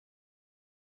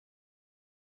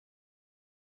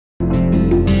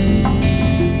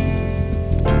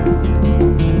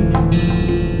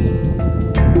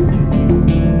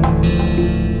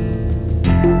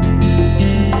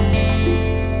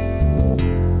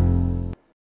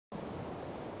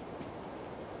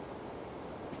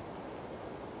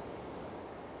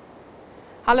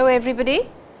Hello everybody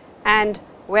and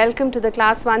welcome to the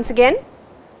class once again.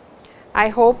 I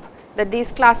hope that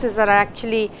these classes are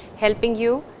actually helping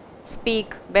you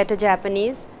speak better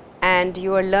Japanese and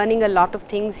you are learning a lot of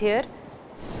things here.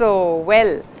 So,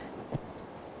 well,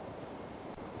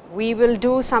 we will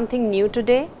do something new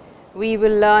today. We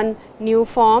will learn new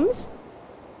forms,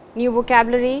 new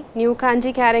vocabulary, new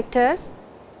kanji characters,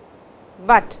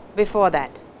 but before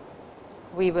that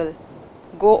we will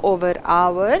go over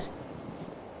our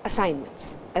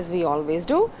assignments as we always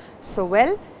do. So,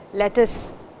 well, let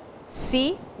us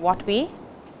see what we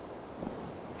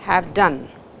have done.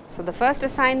 So, the first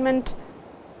assignment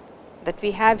that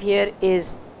we have here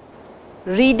is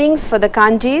readings for the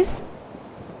kanjis,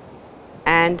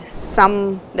 and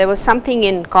there was something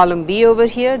in column B over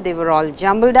here, they were all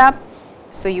jumbled up.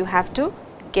 So, you have to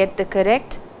get the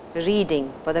correct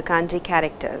reading for the kanji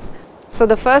characters. So,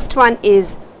 the first one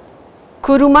is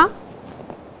kuruma,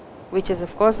 which is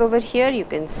of course over here, you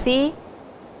can see.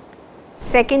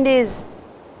 Second is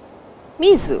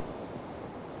mizu.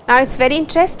 Now, it is very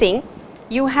interesting,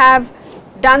 you have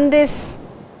done this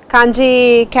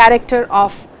kanji character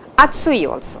of atsui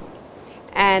also,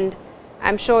 and I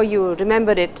am sure you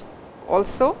remember it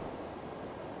also,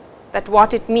 that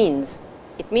what it means.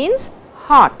 It means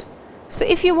hot. So,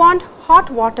 if you want hot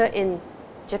water in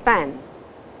Japan,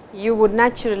 you would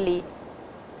naturally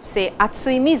say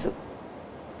atsui mizu,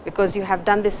 because you have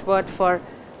done this word for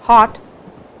hot,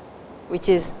 which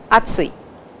is atsui.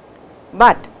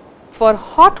 But for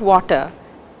hot water,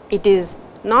 it is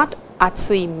not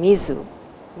atsui mizu,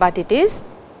 but it is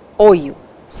oyu.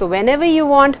 So, whenever you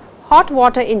want hot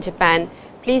water in Japan,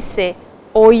 please say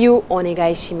oyu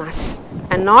onegai shimasu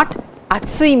and not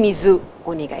atsui mizu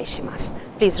onegai shimasu.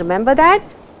 Please remember that.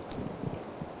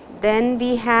 Then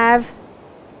we have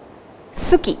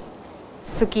suki.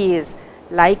 Suki is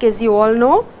like, as you all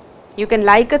know, you can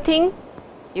like a thing,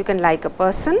 you can like a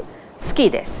person, suki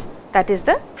desu, that is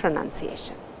the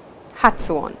pronunciation,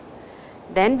 hatsuon.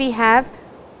 Then we have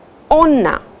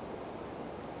onna.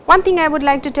 One thing I would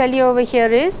like to tell you over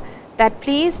here is that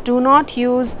please do not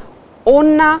use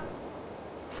onna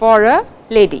for a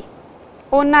lady.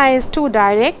 Onna is too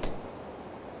direct,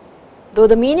 though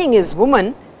the meaning is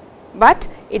woman, but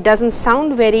it does not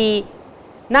sound very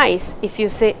nice if you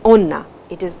say onna.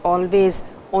 It is always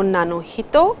onna no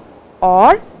hito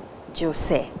or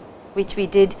jose, which we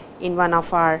did in one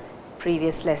of our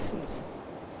previous lessons.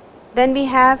 Then we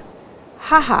have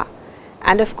haha,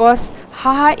 and of course,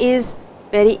 haha is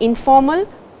very informal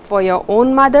for your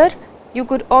own mother. You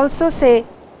could also say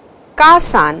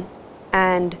ka-san,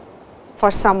 and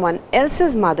for someone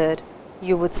else's mother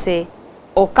you would say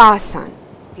oka-san,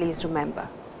 please remember.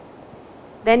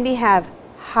 Then we have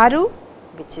haru,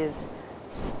 which is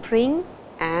spring,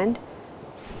 and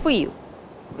fuyu,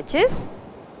 which is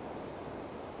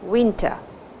winter,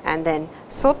 and then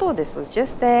soto, this was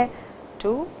just there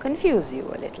to confuse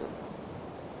you a little.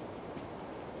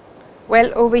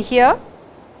 Well, over here,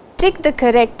 tick the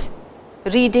correct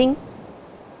reading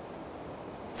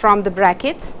from the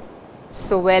brackets.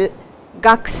 So, well,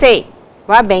 gakusei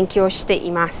wa benkyou shite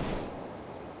imasu.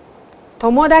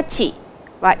 Tomodachi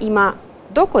wa ima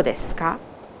doko desu ka?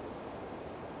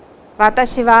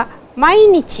 Watashi wa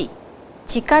mainichi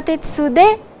chikatetsu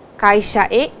de kaisha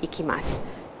e ikimasu.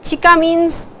 Chika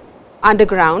means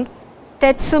underground,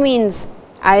 tetsu means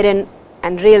iron,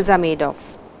 and rails are made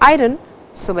of iron.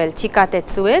 So, well,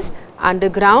 chikatetsu is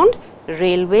underground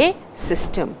railway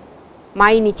system.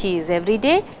 Mainichi is every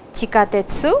day,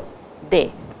 chikatetsu de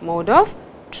mode of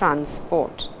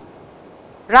transport.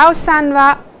 Rao-san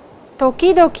wa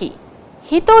tokidoki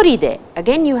hitori de,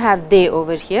 again you have de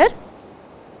over here.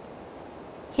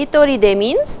 Hitori de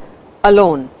means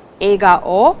alone, eiga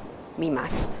o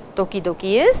mimasu.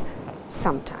 Tokidoki is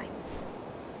sometimes.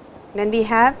 Then we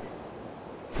have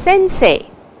sensei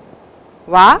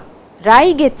wa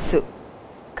raigetsu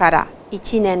kara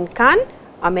 1年間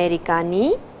America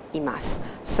ni imasu.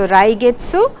 So,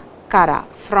 raigetsu kara,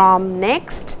 from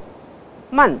next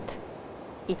month,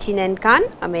 1年間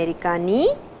America ni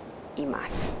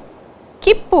imasu.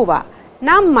 Kippu wa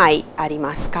nanmai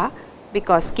arimasu ka?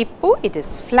 Because kippu, it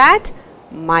is flat,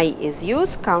 mai is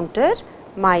used, counter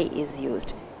mai is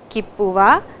used. Kippu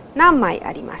wa nanmai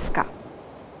arimasu ka?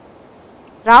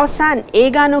 Rao-san,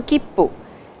 eiga no kippu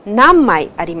nanmai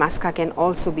arimasu ka can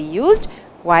also be used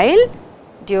while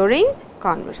during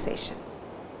conversation.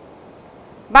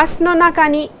 Bus no naka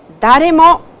ni dare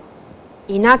mo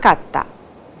inakatta.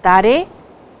 Dare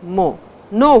mo,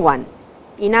 no one.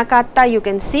 Inakatta, you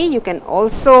can see, you can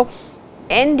also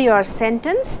end your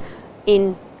sentence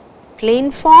in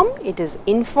plain form, it is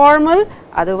informal,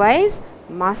 otherwise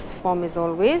must form is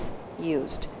always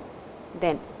used.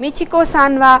 Then,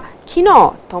 Michiko-san wa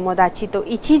kino tomodachi to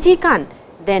 1 jikan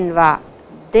denwa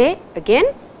de, again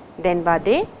denwa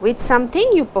de, with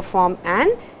something you perform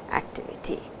an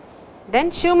activity.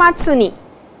 Then, Shumatsu ni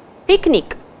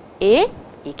picnic e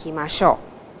ikimashou.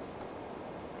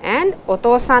 And,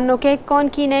 Otou-san no kekkon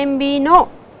kinenbi no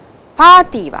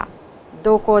party wa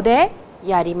doko de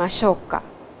yarimashou ka.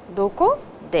 Doko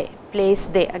de, place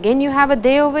de. Again you have a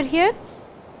de over here.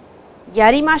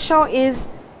 Yarimashou is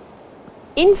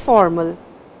informal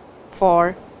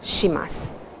for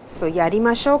shimasu. So,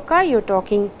 yarimashou ka, you are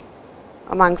talking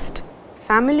amongst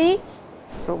family.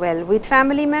 So, well, with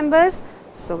family members.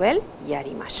 So, well,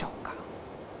 yarimashou ka.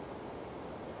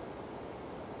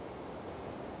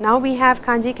 Now, we have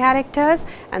kanji characters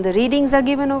and the readings are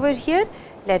given over here.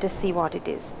 Let us see what it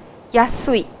is.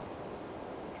 Yasui,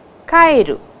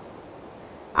 kaeru,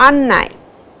 annai,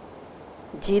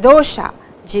 jidosha.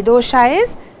 Jidosha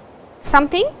is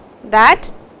something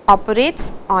that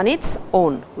operates on its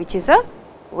own, which is a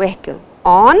vehicle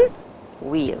on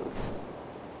wheels.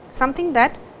 Something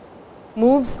that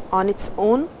moves on its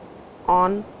own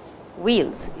on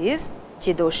wheels is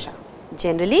jidosha,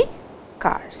 generally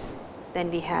cars.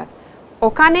 Then we have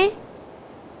okane,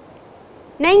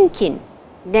 nenkin.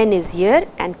 Nen is year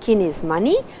and kin is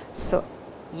money. So,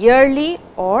 yearly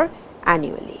or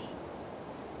annually,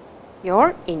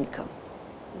 your income.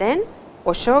 Then,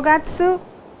 oshogatsu,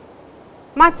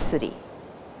 matsuri,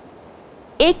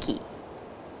 eki,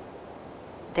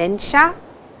 densha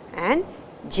and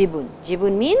jibun.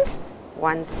 Jibun means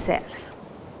oneself.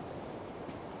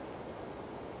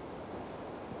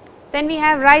 Then we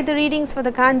have write the readings for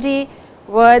the kanji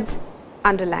words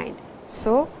underlined.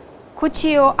 So,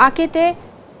 kuchi o akete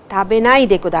tabenai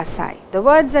de kudasai. The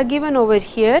words are given over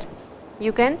here.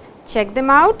 You can check them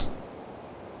out.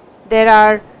 There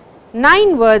are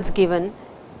 9 words given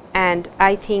and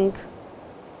I think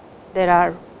there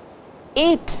are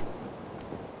 8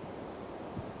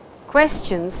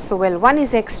 questions. So, well, one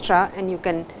is extra and you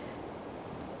can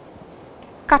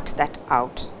cut that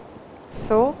out.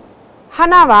 So,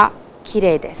 hana wa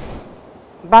kirei desu.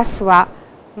 Bus wa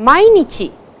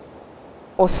mainichi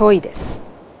osoi desu.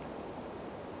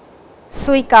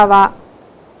 Suika wa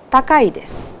takai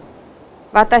desu.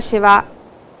 Watashi wa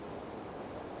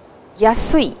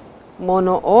yasui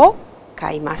mono o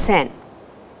kaimasen.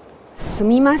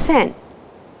 Sumimasen.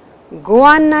 Go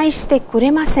annai shite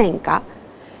kuremasen ka?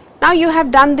 Now, you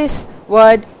have done this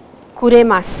word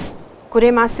kuremasu.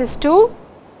 Kuremasu is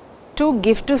to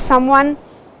give to someone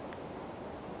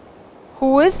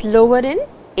who is lower in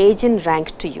age and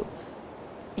rank to you.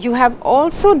 You have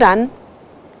also done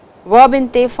verb in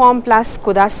te form plus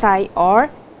kudasai or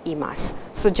imasu.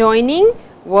 So, joining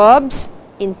verbs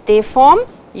in te form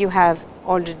you have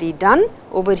already done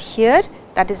over here.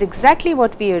 That is exactly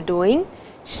what we are doing.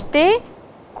 Shite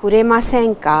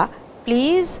kuremasen ka?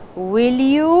 Please, will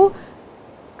you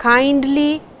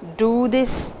kindly do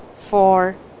this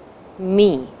for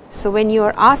me? So, when you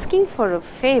are asking for a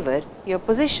favor, your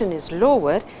position is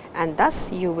lower and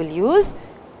thus you will use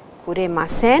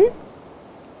kuremasen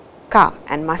ka,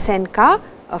 and masen ka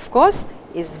of course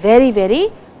is very, very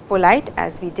polite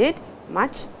as we did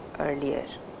much earlier.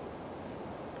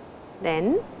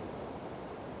 Then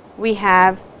we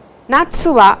have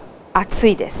natsu wa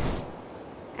atsui desu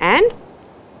and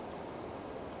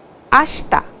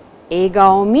ashita eiga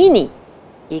o mi ni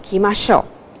ikimashou.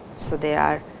 So, they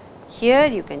are here,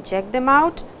 you can check them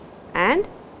out and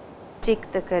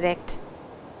tick the correct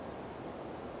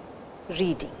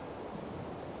reading.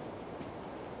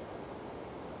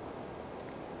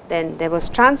 Then there was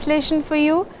translation for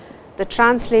you. The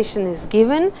translation is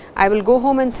given. I will go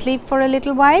home and sleep for a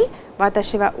little while.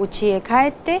 Watashi wa uchi e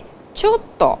kaette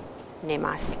chotto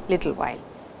nemasu. Little while.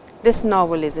 This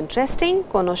novel is interesting.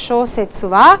 Kono shousetsu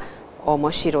wa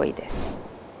omoshiroi desu.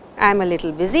 I am a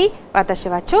little busy. Watashi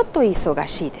wa chotto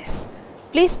isogashii desu.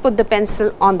 Please put the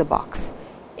pencil on the box.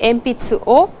 Enpitsu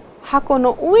o hako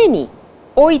no ue ni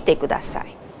oite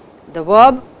kudasai. The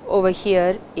verb over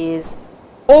here is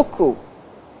oku.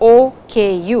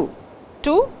 OKU,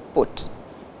 to put.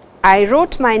 I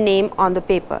wrote my name on the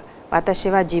paper.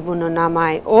 Watashi wa jibun no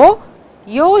namae o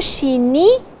yoshi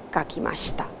ni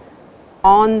kakimashita.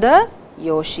 On the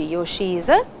yoshi. Yoshi is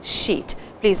a sheet.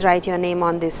 Please write your name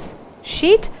on this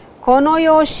sheet. Kono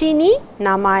yoshi ni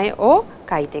namae o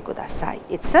kaite kudasai.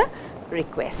 It's a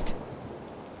request.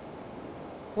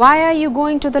 Why are you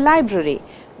going to the library?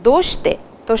 Doshite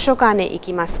toshokane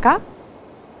ikimasu ka?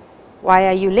 Why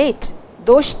are you late?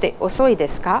 Doshite osoi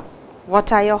desu ka?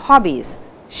 What are your hobbies?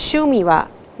 Shumi wa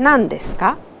nan desu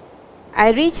ka?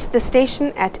 I reached the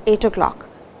station at 8 o'clock.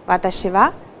 私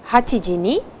は8時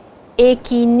に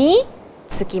駅に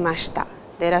着きました。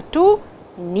There are two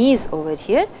ni's over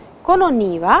here. この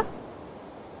には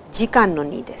時間の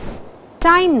にです。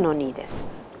time のにです。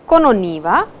このに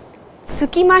は着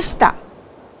きました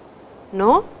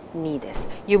のにです。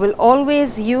You will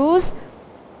always use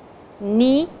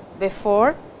に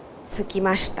before 着き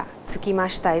ました。着きま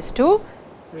した is to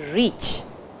reach.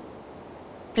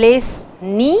 Place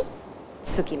に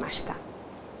着きました。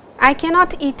I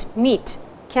cannot eat meat.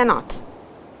 Cannot.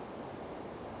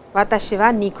 私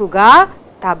は肉が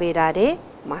食べられ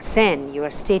ません。You are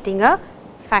stating a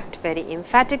fact very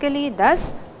emphatically.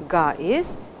 Thus, ga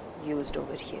is used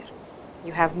over here.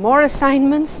 You have more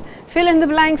assignments. Fill in the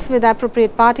blanks with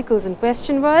appropriate particles and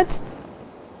question words.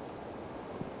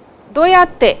 どうやっ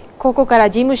てここから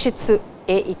事務室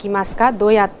へ行きますか？ど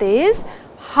うやって is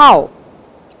how.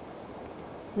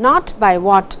 Not by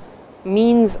what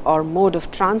means or mode of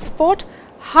transport.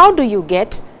 How do you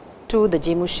get to the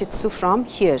事務室 from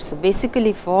here? So,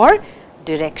 basically for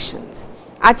directions.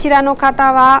 あちらの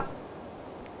方は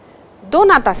ど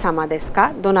なた様です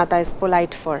か？どなた is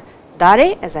polite for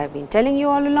誰 as I have been telling you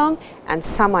all along, and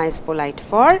様 is polite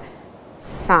for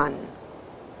son.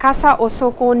 傘を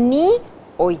そこに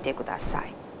置いてくださ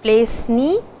い。place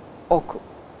に置く。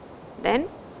Then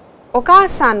お母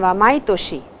さんは毎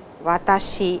年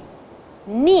私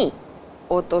に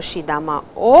お年玉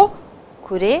を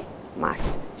くれま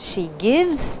す。She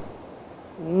gives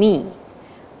me.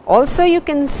 Also you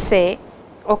can say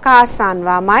お母さん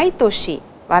は毎年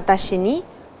私に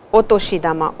お年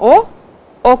玉を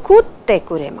送って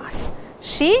くれます。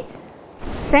She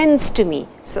sends to me.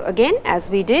 So again,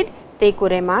 as we did てく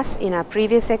れます in our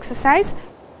previous exercise,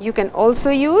 you can also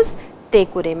use て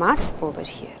くれます over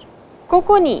here. こ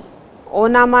こにお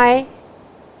名前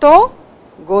と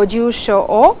ご住所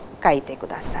を書いてく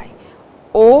ださい。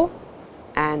お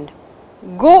and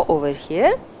go over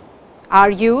here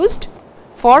are used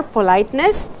for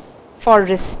politeness, for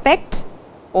respect.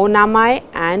 お名前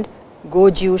and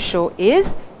ご住所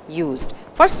is used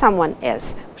for someone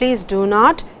else. Please do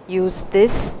not use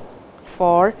this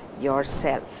for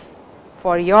yourself,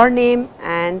 for your name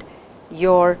and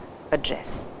your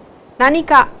address. 何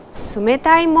か冷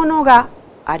たいものが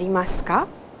ありますか？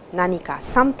何か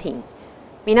something.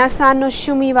 皆さんの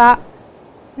趣味は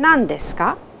何です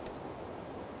か？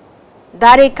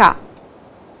誰か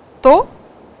と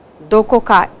どこ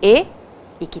かへ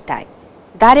行きたい。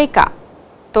誰か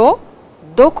と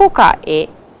どこかへ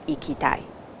行きたい。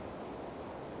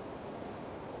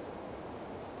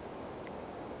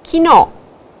昨日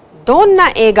どん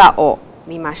な映画を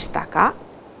見ましたか？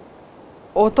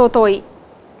おととい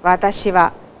私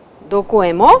はどこ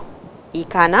へも行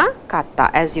かなかっ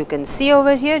た。As you can see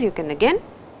over here, you can again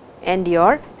end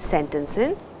your sentence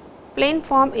in plain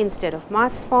form instead of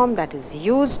mass form that is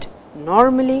used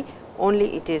normally,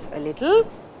 only it is a little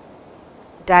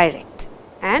direct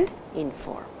and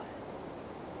informal.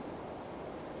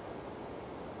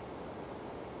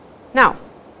 Now,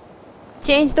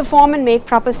 change the form and make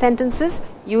proper sentences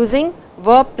using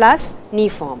verb plus ni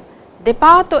form. デ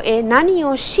パートへ何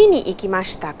をしに行きま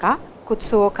したか？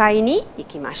靴を買いに行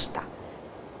きました。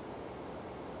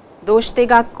どうして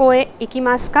学校へ行き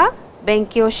ますか？勉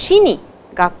強しに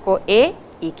学校へ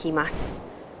行きます。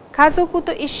家族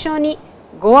と一緒に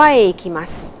ゴアへ行きま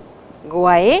す。ゴ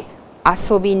アへ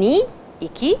遊びに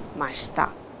行きました。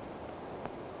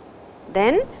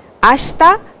Then 明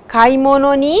日買い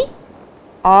物に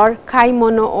or 買い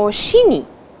物をしに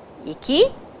行き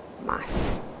ま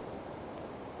す。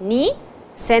に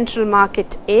Central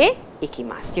Market へ行き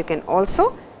ます。You can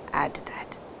also add that.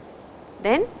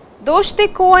 Then どうして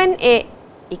公園へ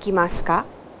行きますか？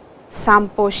散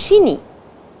歩しに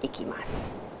行きま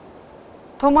す。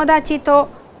友達と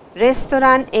レスト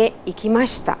ランへ行きま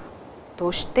した。ど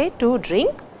うして to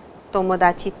drink 友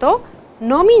達と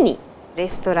飲みにレ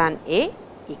ストランへ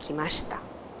行きました。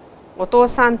お父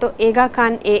さんと映画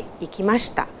館へ行きまし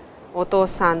た。お父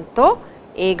さんと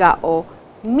映画を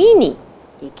見に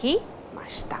行きま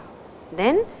した。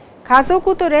Then 家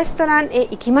族とレストランへ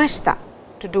行きました。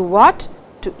To do what?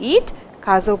 To eat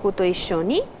家族と一緒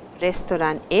にレスト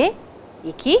ランへ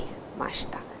行きまし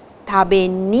た。食べ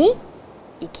に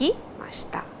行きまし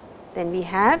た。Then we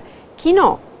have 昨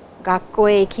日学校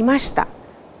へ行きました。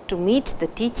To meet the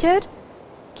teacher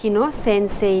昨日先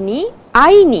生に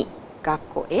会いに学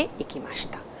校へ行きまし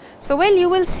た。So when you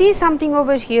will see something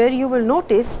over here, you will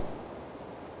notice,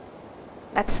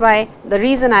 that's why the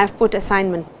reason I have put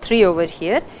assignment 3 over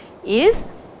here is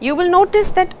you will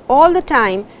notice that all the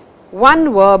time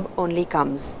one verb only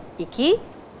comes, 行き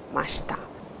ました。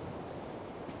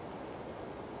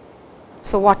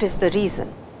So, what is the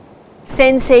reason?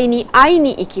 Sensei ni ai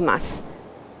ni ikimasu.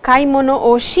 Kaimono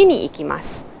o shi ni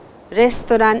ikimasu.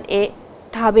 Restaurant e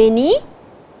tabe ni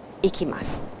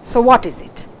ikimasu. So, what is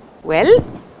it? Well,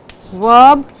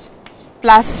 verb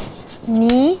plus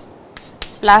ni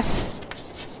plus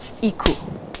iku.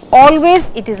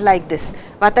 Always it is like this.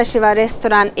 Watashi wa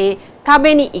restaurant e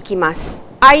tabe ni ikimasu.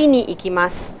 Ai ni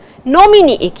ikimasu. Nomi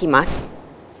ni ikimasu.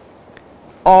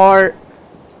 Or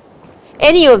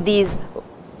any of these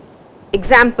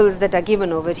examples that are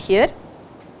given over here.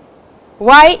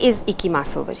 Why is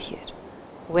ikimasu over here?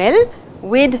 Well,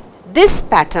 with this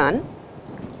pattern,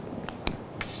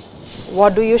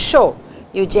 what do you show?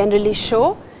 You generally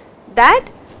show that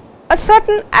a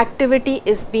certain activity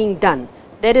is being done.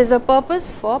 There is a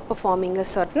purpose for performing a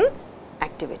certain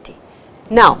activity.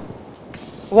 Now,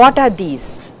 what are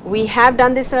these? We have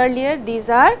done this earlier.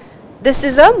 This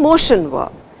is a motion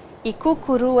verb. Iku,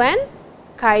 kuru and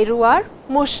kairu are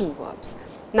motion verbs.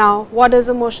 Now, what does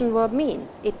a motion verb mean?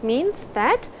 It means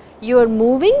that you are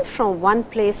moving from one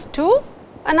place to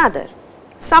another.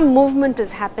 Some movement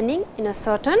is happening in a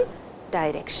certain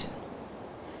direction.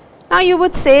 Now, you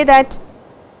would say that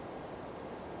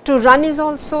to run is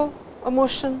also a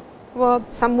motion verb.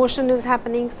 Some motion is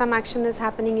happening, some action is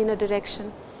happening in a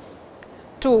direction.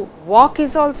 To walk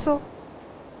is also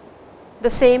the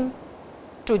same.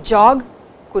 To jog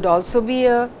could also be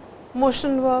a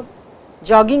motion verb.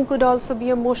 Jogging could also be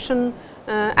a motion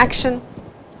action.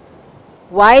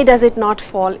 Why does it not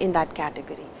fall in that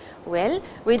category? Well,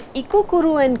 with iku,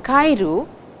 kuru and kairu,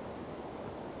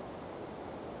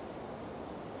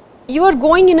 you are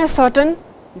going in a certain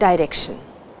direction.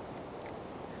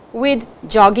 With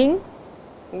jogging,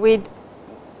 with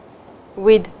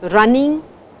running,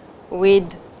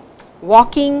 with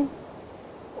walking,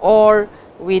 or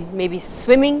with maybe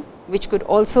swimming, which could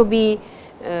also be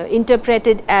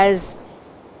interpreted as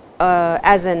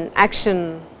an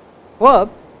action verb,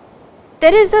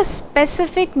 there is a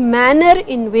specific manner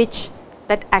in which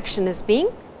that action is being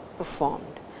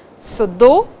performed. So,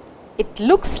 though it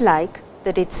looks like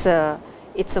that it's a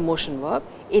motion verb,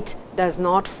 it does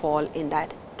not fall in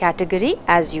that category,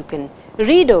 as you can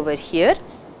read over here.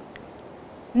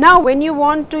 Now, when you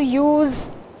want to use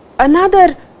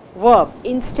another verb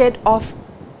instead of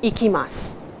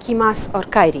ikimasu, kimasu or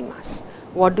kairimasu,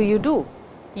 what do?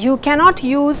 You cannot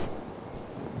use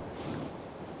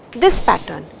this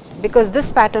pattern, because this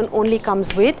pattern only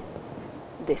comes with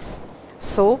this.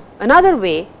 So, another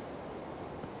way,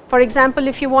 for example,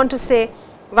 if you want to say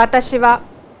watashi wa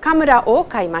kamera o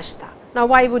kaimashita. Now,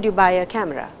 why would you buy a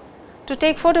camera? To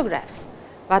take photographs.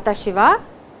 Watashi wa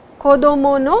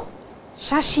kodomo no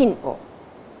shashin o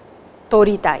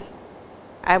toritai.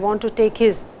 I want to take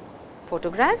his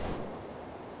photographs.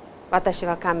 Watashi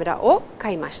wa kamera o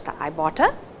kaimashita. I bought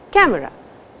a camera.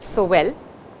 So, well,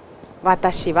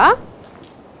 watashi wa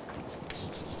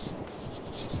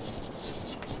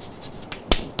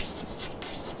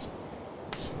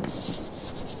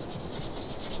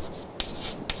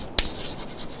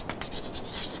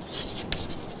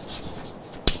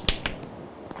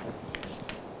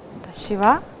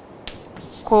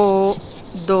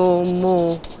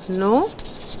kodomo no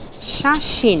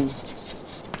shashin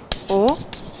o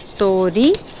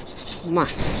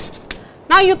torimasu.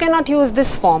 Now, you cannot use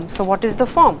this form. So, what is the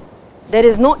form? There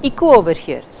is no iku over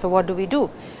here. So, what do?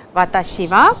 Watashi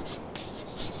wa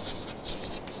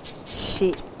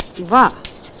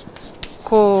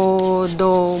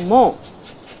kodomo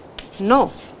no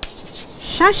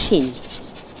shashin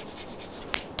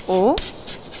o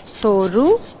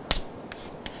toru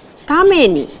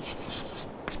tame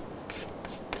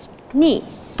ni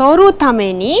toru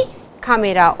tame ni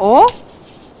kamera o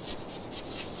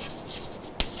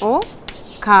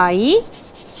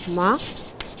kaimashita.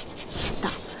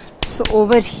 So,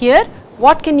 over here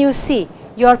what can you see?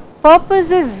 Your purpose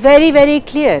is very, very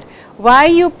clear. Why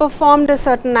you performed a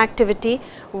certain activity,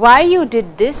 why you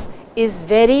did this is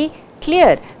very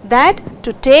clear, that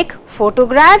to take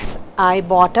photographs I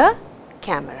bought a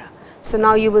camera. So,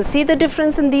 now you will see the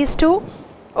difference in these two.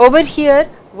 Over here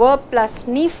verb plus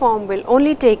ni form will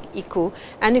only take iku,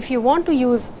 and if you want to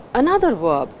use another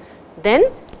verb, then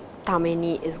tame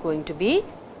ni is going to be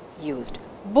used.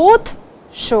 Both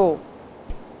show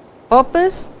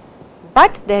purpose,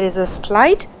 but there is a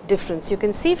slight difference. You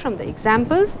can see from the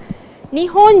examples.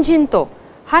 Nihonjin to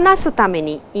hanasu tame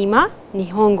ni ima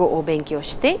nihongo o benkyou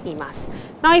shite imasu.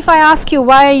 Now, if I ask you,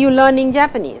 why are you learning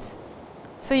Japanese?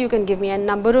 So, you can give me a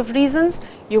number of reasons.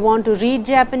 You want to read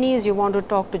Japanese, you want to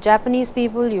talk to Japanese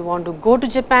people, you want to go to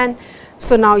Japan.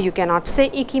 So, now you cannot say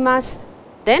ikimasu,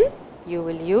 then you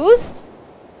will use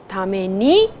tame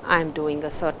ni, I am doing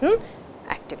a certain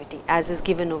activity as is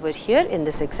given over here in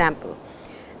this example.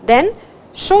 Then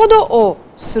shodo o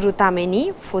suru tame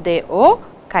ni fude o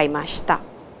kaimashita.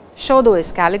 Shodo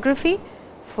is calligraphy,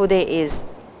 fude is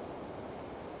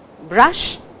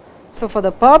brush. So, for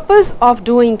the purpose of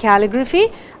doing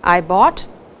calligraphy, I bought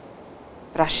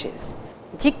brushes.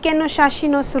 Jikken no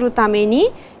shashin o suru tame ni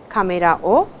kamera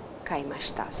o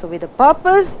kaimashita. So, with the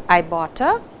purpose, I bought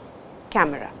a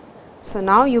camera. So,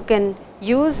 now you can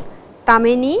use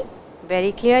tame ni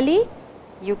very clearly.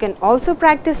 You can also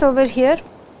practice over here.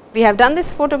 We have done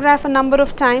this photograph a number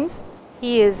of times.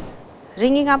 He is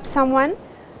ringing up someone.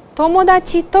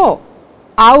 Tomodachi to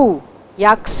au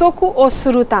yakusoku o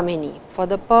suru tame ni, for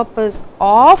the purpose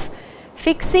of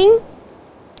fixing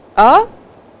a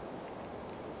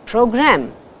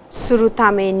program. Suru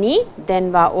tame ni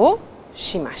denwa o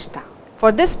shimashita.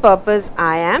 For this purpose,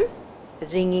 I am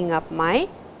ringing up my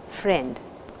friend.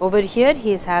 Over here,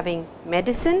 he is having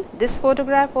medicine. This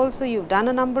photograph also you have done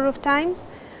a number of times.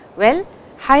 Well,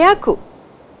 hayaku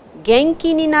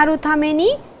genki ni naru tame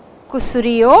ni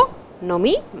kusuri o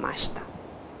nomimashita.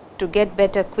 To get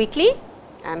better quickly,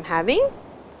 I am having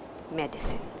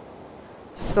medicine.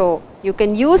 So, you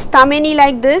can use tame ni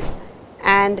like this,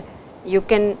 and you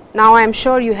can, now I am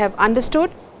sure you have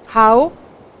understood how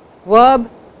verb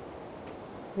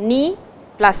ni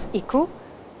plus iku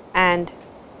and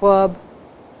verb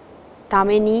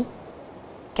tame ni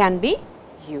can be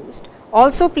used.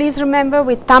 Also, please remember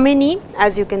with tame ni,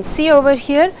 as you can see over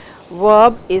here,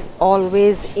 verb is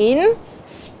always in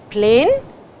plain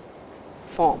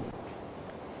form.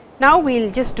 Now, we will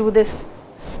just do this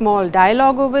small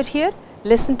dialogue over here,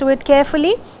 listen to it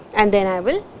carefully, and then I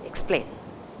will explain.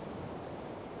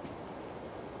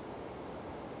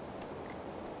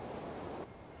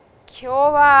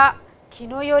 Kyou wa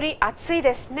kino yori atsui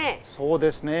desu ne. そう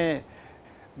ですね。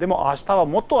でも明日は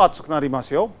もっと暑くなりま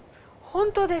すよ。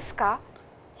本当ですか？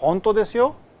本当です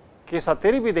よ。今朝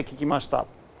テレビで聞きました。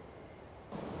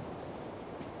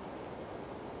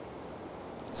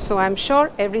 So, I am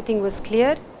sure everything was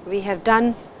clear. We have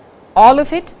done all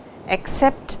of it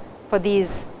except for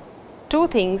these two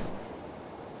things,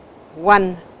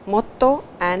 one motto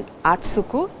and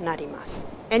atsuku narimasu.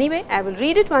 Anyway, I will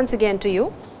read it once again to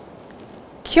you.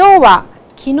 Kyou wa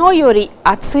kino yori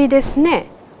atsui desu ne.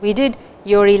 We did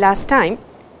yori last time.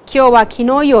 Kyou wa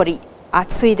kino yori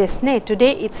atsui desu ne.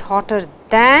 Today it is hotter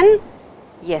than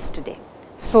yesterday.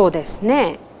 So desu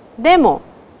ne. Demo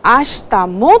ashita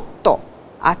motto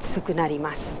atsuku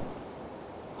narimasu.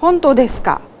 Honto desu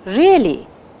ka? Really?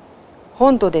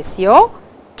 Honto desu yo.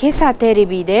 Kesa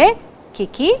terebi de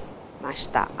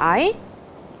kikimashita. I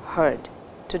heard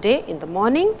today in the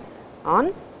morning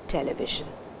on television.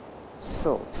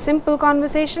 So, simple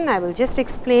conversation. I will just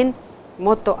explain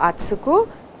motto atsuku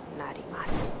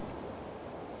narimasu.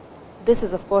 This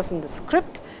is of course in the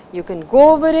script. You can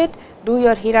go over it, do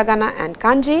your hiragana and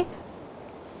kanji,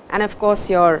 and of course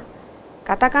your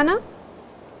katakana.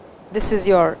 This is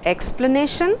your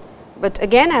explanation, but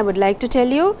again I would like to tell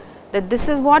you that this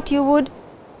is what you would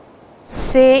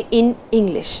say in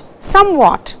English.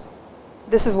 Somewhat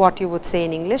this is what you would say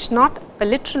in English, not a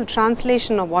literal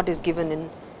translation of what is given in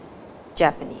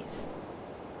Japanese.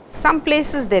 Some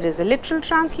places there is a literal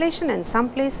translation, and some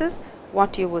places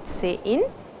what you would say in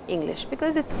English,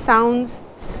 because it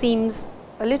seems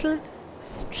a little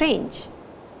strange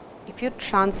if you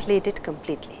translate it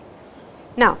completely.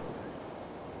 Now,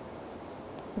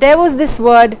 there was this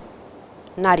word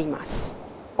narimasu,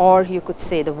 or you could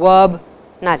say the verb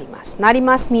narimasu.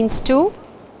 Narimasu means to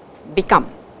become,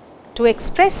 to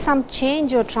express some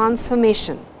change or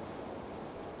transformation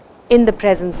in the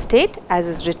present state, as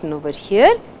is written over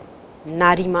here.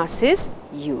 Narimasu is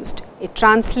used. It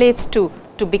translates to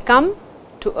become,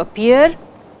 to appear,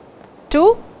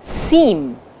 to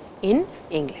seem in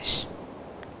English.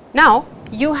 Now,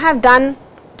 you have done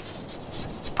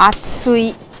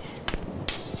atsui,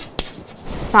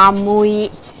 samui,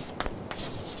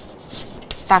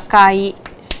 takai,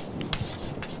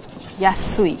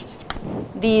 yasui.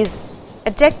 These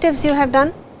adjectives you have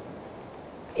done.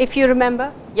 If you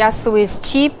remember, yasu is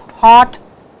cheap, hot,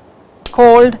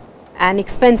 cold and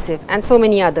expensive, and so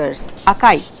many others.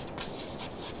 Akai,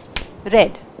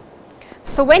 red.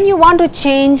 So, when you want to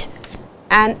change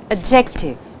an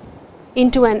adjective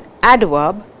into an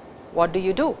adverb, what do?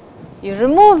 You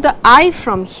remove the I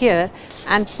from here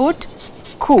and put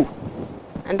ku,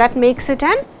 and that makes it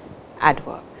an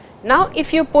adverb. Now,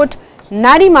 if you put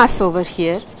narimasu over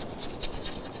here,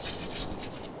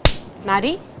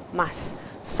 narimasu.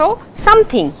 So,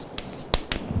 something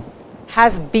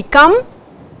has become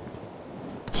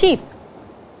cheap,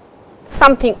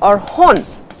 something, or hon,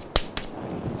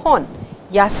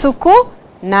 yasuku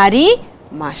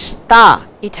narimashita.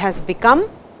 It has become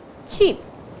cheap.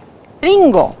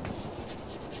 Ringo.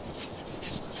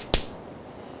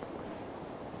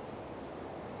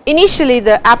 Initially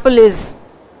the apple is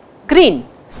green.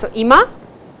 So, ima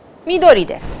midori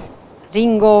desu.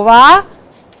 Ringo wa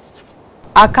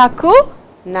akaku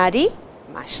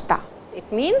narimashita.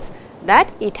 It means that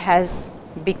it has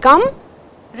become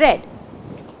red.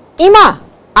 Ima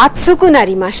atsuku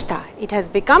narimashita. It has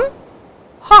become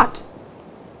hot.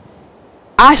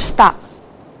 Ashita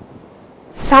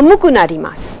samuku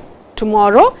narimasu.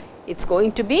 Tomorrow it is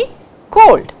going to be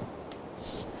cold.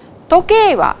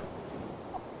 Tokei wa,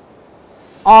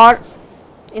 or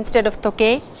instead of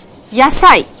tokei,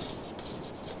 yasai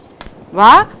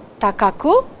wa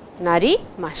takaku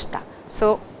narimashita.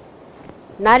 So,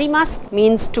 narimasu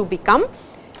means to become,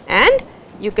 and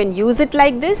you can use it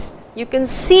like this. You can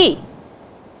see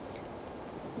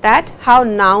that how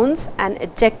nouns and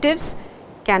adjectives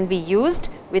can be used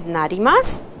with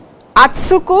narimasu.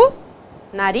 Atsuku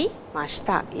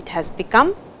narimashita. It has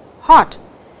become hot.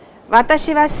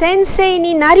 Watashi wa sensei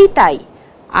ni naritai.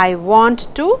 I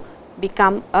want to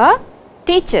become a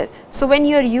teacher. So, when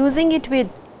you are using it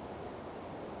with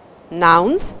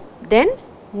nouns, then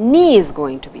ni is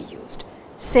going to be used.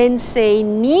 Sensei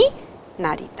ni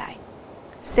naritai.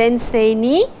 Sensei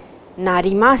ni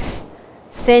narimasu.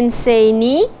 Sensei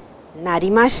ni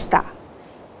narimashita.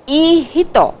 Ii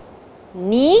hito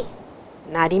ni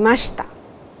narimashita.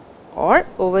 Or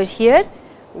over here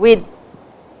with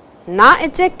na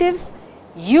adjectives,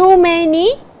 yume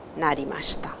ni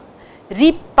narimashita.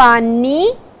 Rippa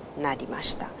ni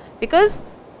narimashita. Because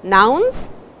nouns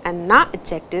and na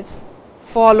adjectives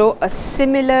follow a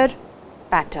similar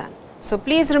pattern. So,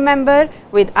 please remember,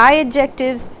 with I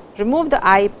adjectives, remove the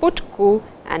I, put ku,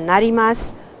 and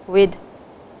narimasu. With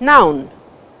noun,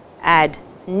 add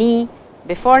ni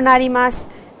before narimasu,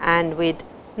 and with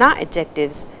na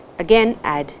adjectives, again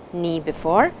add ni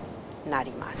before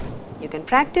narimasu. You can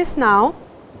practice now.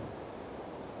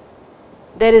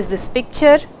 There is this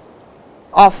picture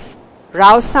of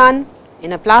Rao-san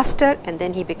in a plaster, and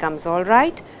then he becomes all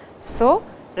right. So,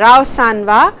 Rao-san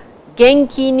wa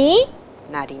genki ni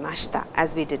narimashita,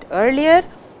 as we did earlier.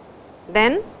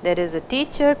 Then there is a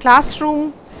teacher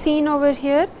classroom scene over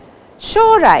here.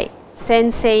 Shourai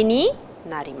sensei ni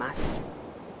narimasu.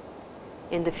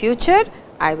 In the future,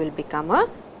 I will become a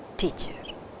teacher.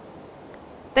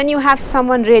 Then you have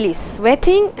someone really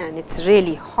sweating and it is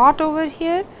really hot over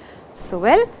here. So,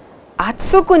 well,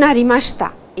 atsuku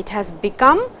narimashita. It has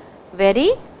become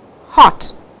very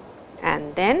hot.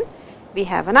 And then we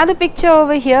have another picture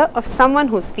over here of someone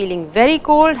who is feeling very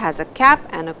cold, has a cap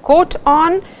and a coat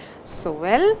on. So,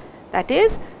 well, that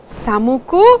is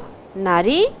samuku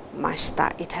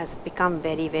narimashita. It has become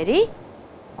very, very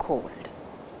cold.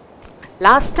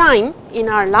 Last time in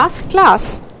our last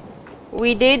class,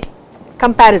 we did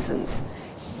comparisons,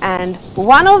 and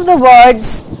one of the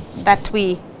words that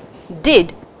we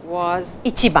did was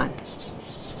ichiban.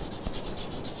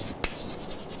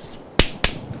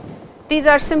 These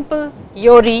are simple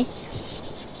yori.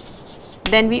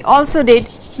 Then we also did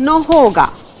no hoga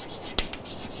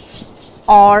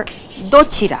or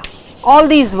dochira. All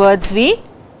these words we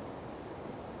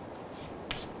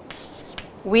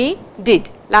did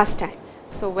last time.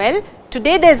 So, well,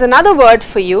 today there is another word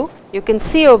for you. You can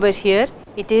see over here,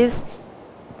 it is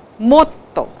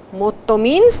motto. Motto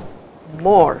means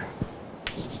more.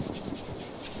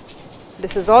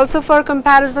 This is also for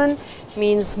comparison,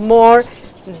 means more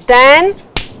than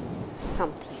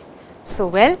something. So,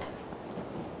 well,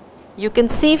 you can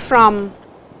see from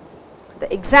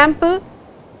the example,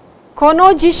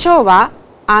 kono jisho wa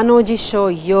ano jisho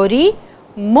yori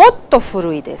motto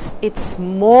furui desu. It is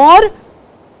more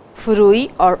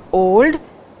furui or old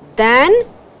than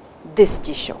this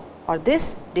jisho or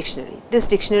this dictionary. This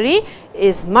dictionary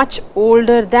is much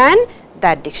older than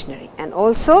that dictionary. And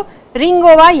also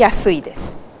ringo wa yasui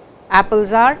desu.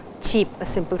 Apples are cheap, a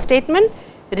simple statement.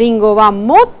 Ringo wa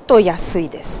motto yasui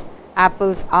desu.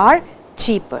 Apples are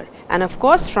cheaper. And of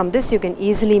course, from this you can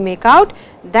easily make out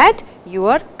that you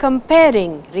are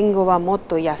comparing ringo wa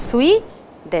motto yasui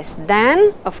desu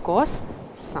than, of course,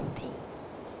 something.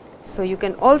 So, you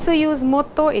can also use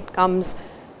motto. It comes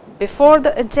before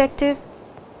the adjective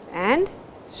and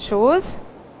shows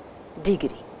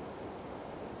degree.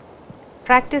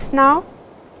 Practice now.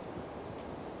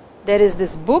 There is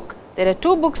this book. There are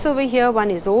two books over here.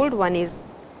 One is old, one is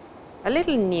a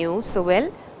little new. So,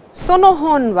 well, sono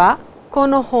hon wa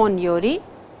kono hon yori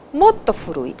motto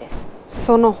furui desu.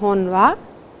 Sono hon wa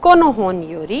kono hon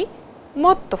yori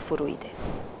motto furui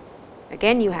desu.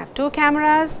 Again, you have two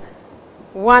cameras.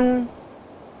 One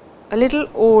a little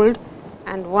old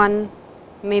and one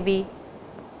maybe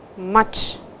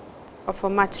much of a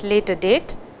much later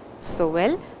date. So,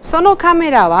 well, そのカ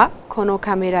メラはこの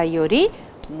カメラより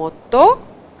もっと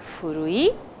古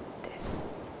いです。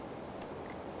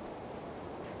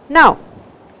Now,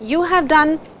 you have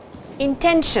done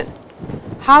intention,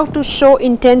 how to show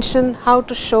intention, how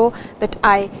to show that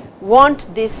I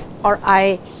want this or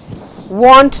I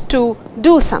want to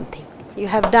do something. You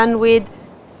have done with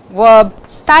verb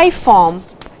tai form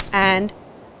and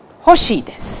hoshi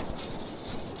desu.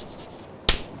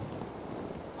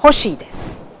 Hoshi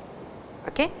desu.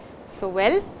 Okay. So,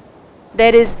 well,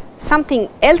 there is something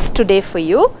else today for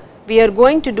you. We are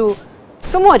going to do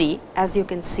tsumori, as you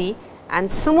can see, and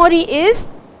tsumori is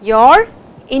your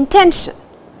intention,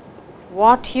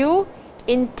 what you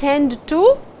intend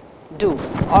to do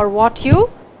or what you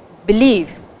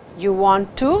believe you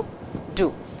want to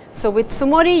do. So, with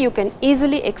tsumori you can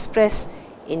easily express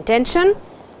intention.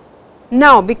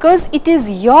 Now, because it is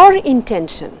your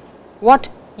intention, what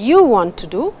you want to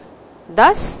do,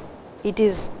 thus it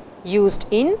is used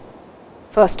in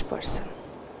first person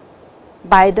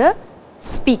by the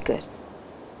speaker.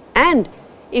 And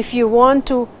if you want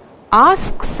to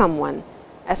ask someone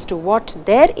as to what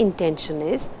their intention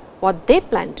is, what they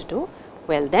plan to do,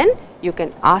 well then you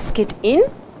can ask it in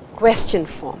question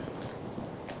form.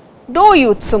 どうい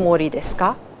うつもりです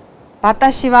か?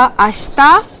 私は明日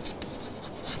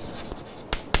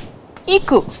行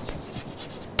く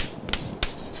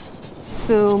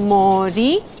つも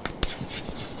り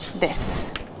で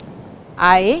す。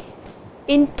I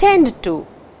intend to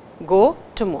go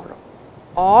tomorrow.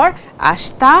 Or 明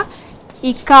日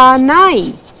行かな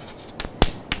い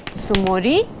つも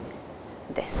り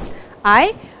です。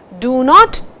I do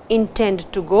not intend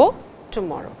to go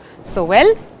tomorrow. So,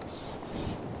 well,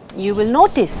 you will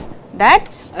notice that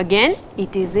again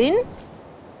it is in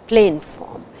plain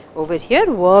form. Over here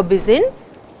verb is in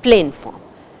plain form.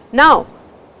 Now,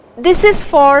 this is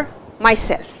for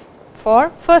myself,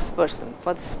 for first person,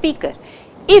 for the speaker.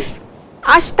 If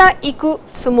明日行く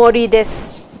つもりで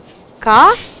す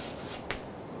か?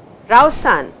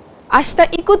 Rao-san, 明日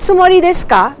行くつもりです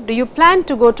か? Do you plan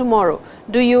to go tomorrow?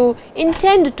 Do you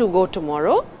intend to go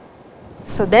tomorrow?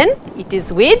 So, then it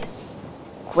is with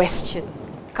question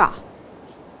ka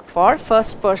for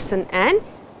first person and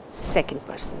second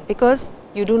person, because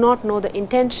you do not know the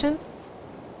intention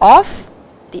of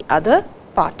the other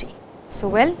party. So,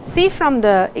 well, see from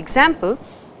the example,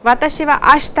 私は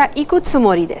明日行くつ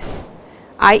もりです。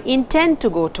I intend to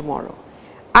go tomorrow.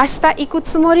 明日行く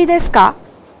つもりですか?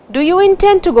 Do you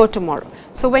intend to go tomorrow?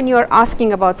 So, when you are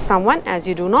asking about someone as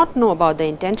you do not know about the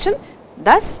intention,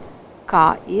 thus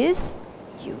ka is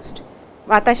used.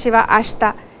 私は明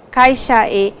日会社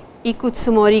へ行く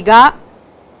つもりが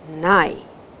ない。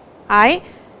I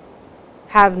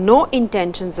have no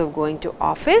intentions of going to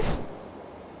office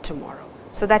tomorrow.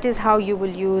 So, that is how you will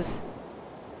use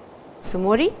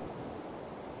tsumori.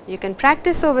 You can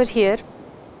practice over here.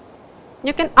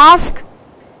 You can ask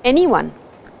anyone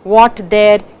what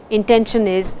their intention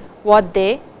is, what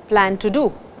they plan to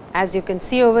do. As you can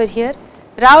see over here,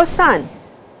 Rao-san,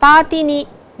 party ni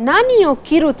nani o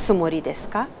kiru tsumori desu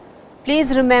ka?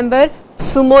 Please remember,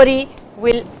 tsumori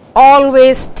will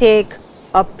always take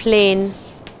a plain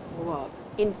verb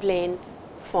in plain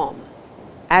form.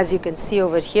 As you can see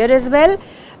over here as well,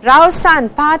 Rao-san,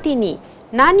 party ni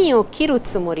nani o kiru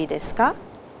tsumori desu ka?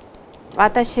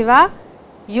 Watashi wa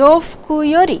youfuku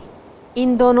yori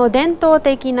Indo no dentou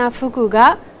teki na fuku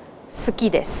ga suki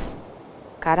desu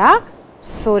kara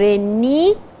sore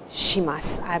ni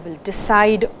shimasu. I will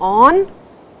decide on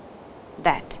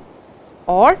that.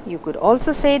 Or you could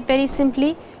also say it very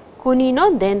simply, kuni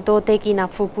no dentou teki na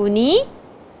fuku ni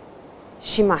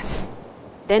shimasu.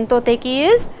 Dentou teki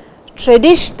is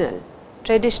traditional.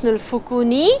 Traditional fuku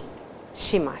ni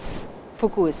shimasu.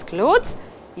 Fuku is clothes,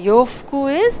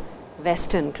 youfuku is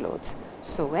western clothes.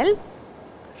 So, well,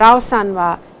 Rao-san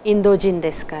wa Indo jin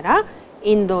desu kara,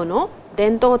 Indo no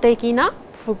dentou teki na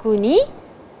fuku ni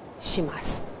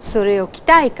shimasu. Sore o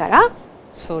kitai kara,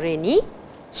 sore ni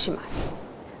shimasu.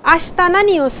 Ashita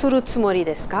nani o suru tsumori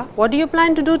desu ka? What do you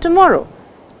plan to do tomorrow?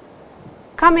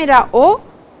 Kamera o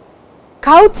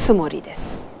kau tsumori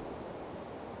desu.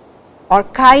 Or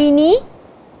kai ni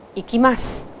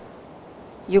ikimasu.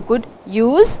 You could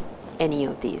use any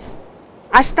of these.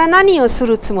 Ashita nani o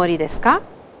suru tsumori desu ka?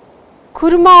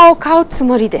 Kuruma o kau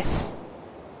tsumori desu.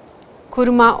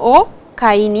 Kuruma o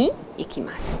kai ni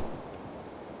ikimasu.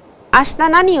 Ashita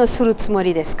nani o suru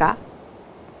tsumori desu ka?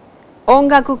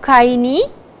 Ongaku kai ni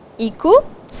iku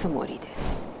tsumori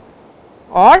desu.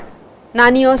 Or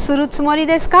nani o suru tsumori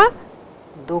desu ka?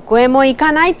 Doko e mo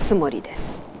ikanai tsumori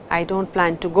desu. I don't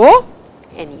plan to go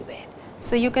anywhere.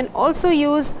 So, you can also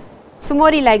use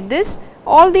tsumori like this.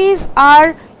 All these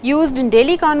are used in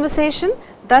daily conversation,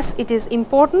 thus it is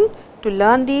important to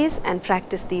learn these and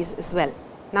practice these as well.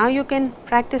 Now, you can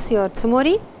practice your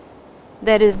tsumori.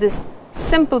 There is this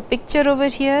simple picture over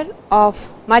here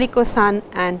of Mariko-san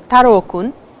and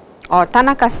Taro-kun or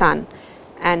Tanaka-san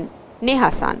and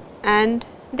Neha-san, and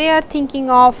they are thinking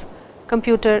of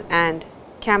computer and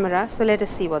camera. So, let us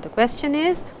see what the question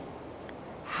is.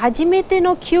 Hajimete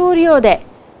no kyūryō de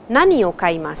nani o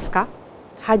kaimasu ka?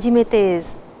 Hajimete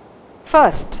is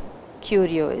first,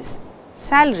 kyūryō is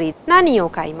salary. Nani o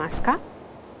kaimasu ka?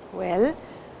 Well,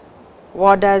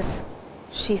 what does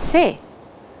she say?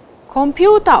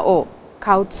 Computer o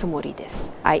kau tsumori desu.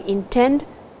 I intend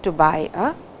to buy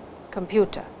a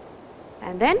computer.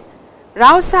 And then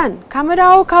Rao-san,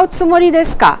 camera o kau tsumori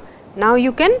desu ka? Now,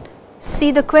 you can see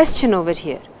the question over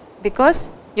here, because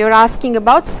you are asking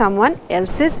about someone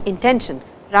else's intention.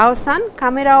 Rao-san,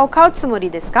 camera o kau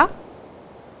tsumori desu ka?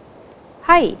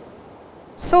 Hai,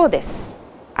 so desu.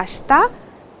 Ashita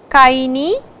kai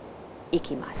ni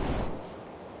ikimasu.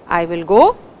 I will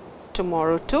go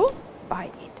tomorrow to buy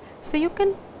it. So, you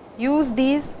can use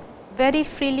these very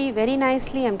freely, very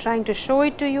nicely. I am trying to show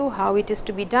it to you how it is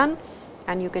to be done,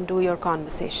 and you can do your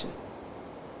conversation.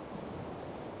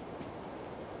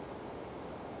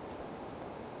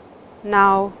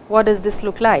 Now, what does this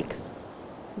look like?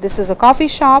 This is a coffee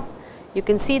shop. You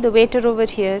can see the waiter over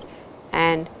here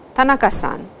and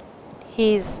Tanaka-san,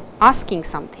 he is asking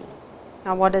something.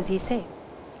 Now, what does he say?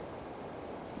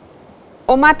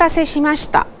 Omatase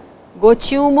shimashita, go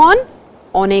chūmon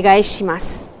onegai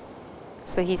shimasu.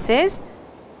 So, he says,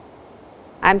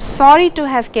 I am sorry to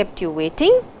have kept you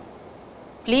waiting.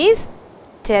 Please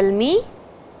tell me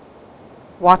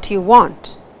what you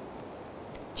want.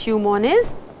 Chūmon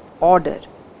is order.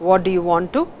 What do you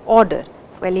want to order?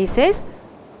 Well, he says,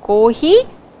 kohi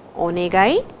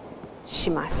onegai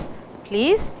shimasu.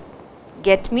 Please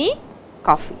get me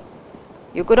coffee.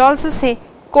 You could also say,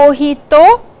 kohi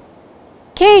to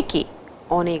keiki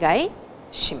onegai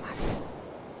shimasu.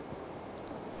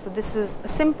 So, this is a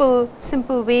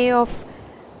simple way of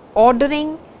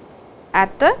ordering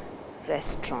at the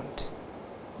restaurant.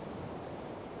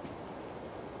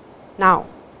 Now,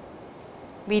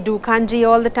 we do kanji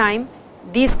all the time.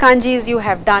 These kanjis you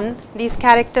have done, these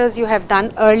characters you have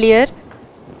done earlier.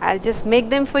 I will just make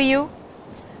them for you.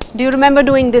 Do you remember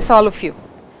doing this, all of you?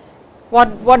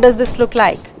 What does this look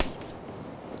like?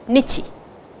 Nichi.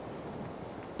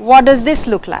 What does this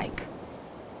look like?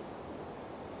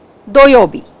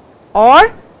 Doyobi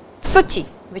or tsuchi,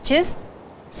 which is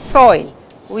soil.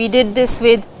 We did this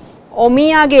with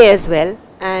omiyage as well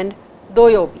and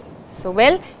doyobi. So,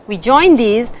 well, we join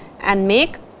these and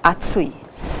make atsui,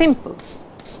 simple.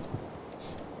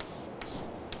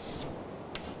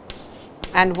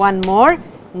 And one more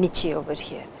nichi over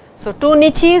here. So, 2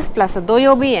 nichis plus a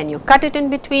doyobi and you cut it in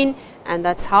between, and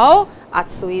that is how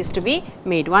atsui is to be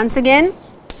made. Once again,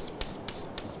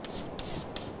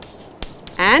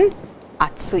 and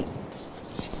atsui.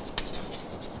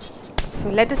 So,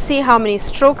 let us see how many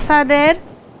strokes are there.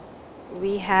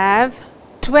 We have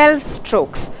 12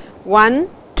 strokes. 1,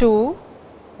 2,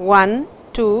 1,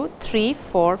 2, 3,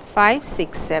 4, 5,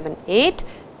 6, 7, 8,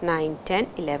 9, 10,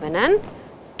 11 and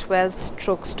 12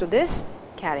 strokes to this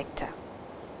character.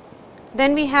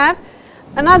 Then we have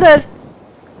another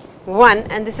one,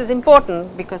 and this is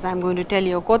important because I am going to tell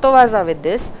you kotowaza with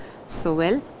this. So,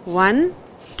 well, 1,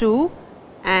 2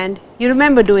 and you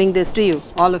remember doing this, do you,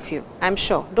 all of you? I am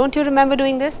sure. Don't you remember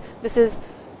doing this? This is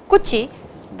kuchi,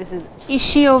 this is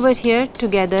ishi over here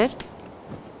together,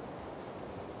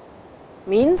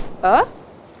 means a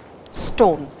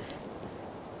stone.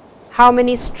 How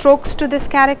many strokes to this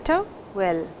character?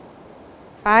 Well,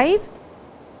 5.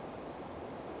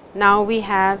 Now, we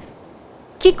have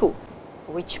kiku,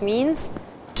 which means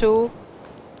to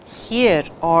hear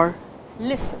or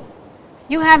listen.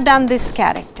 You have done this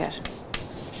character.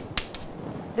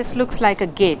 This looks like a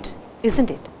gate, isn't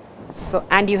it? So,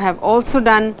 and you have also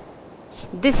done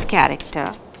this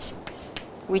character,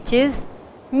 which is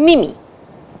mimi.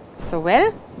 So,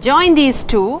 well, join these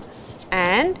two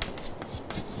and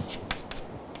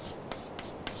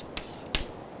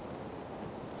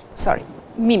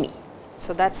mimi.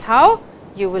 So, that is how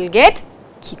you will get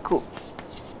kiku.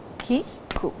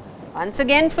 Kiku. Once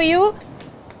again for you,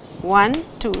 1,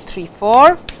 2, 3,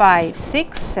 4, 5,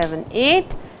 6, 7,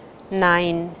 8,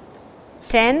 9,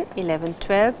 10, 11,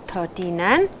 12, 13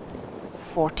 and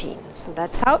 14. So,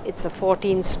 that is how it is a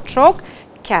 14 stroke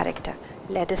character.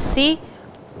 Let us see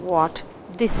what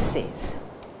this says.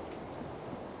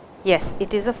 Yes,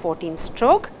 it is a 14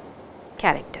 stroke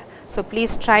character. So,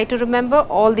 please try to remember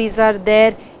all these are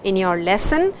there in your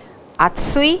lesson.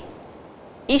 Atsui,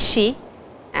 Ishi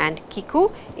and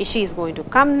Kiku. Ishi is going to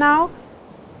come now.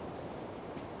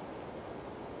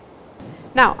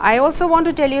 Now, I also want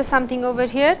to tell you something over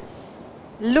here.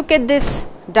 Look at this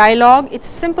dialogue. It is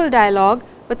a simple dialogue,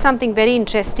 but something very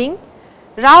interesting.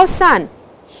 Rao-san,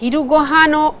 hiru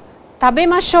gohan o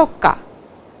tabemashou ka?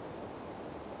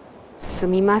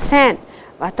 Sumimasen,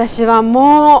 watashi wa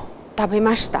mou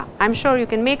tabemashita. I am sure you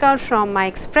can make out from my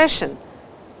expression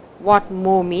what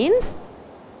mo means.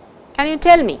 Can you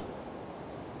tell me?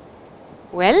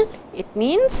 Well, it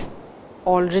means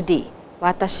already.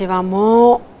 Watashi wa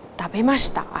mou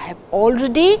tabemashita. I have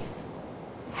already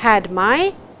had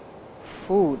my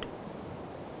food.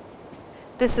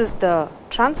 This is the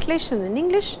translation in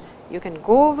English. You can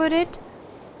go over it,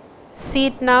 see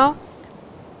it now.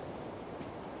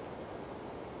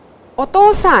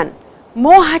 Otou-san,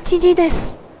 mou 8 ji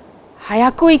desu.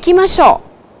 Hayaku ikimashou.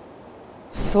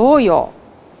 So yo.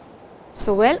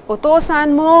 So, well,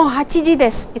 Otou-san mou 8 ji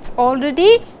desu. It's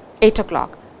already 8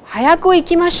 o'clock. Hayaku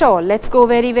ikimashou. Let's go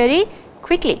very, very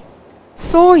quickly.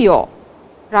 So yo.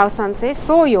 Rao-san says,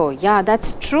 so yo. Yeah,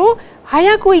 that's true.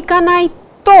 Hayaku ikanai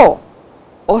to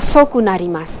osoku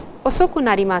narimasu. Osoku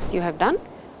narimasu you have done,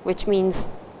 which means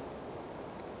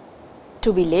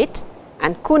to be late,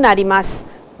 and ku narimasu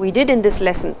we did in this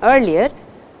lesson earlier.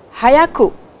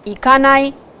 Hayaku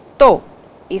ikanai to,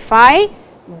 if I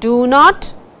do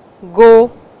not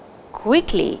go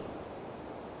quickly,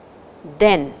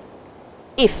 then,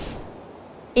 if,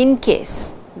 in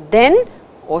case, then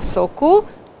osoku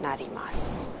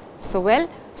narimasu. So, well,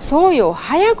 so yo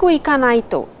hayaku ikanai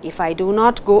to, if I do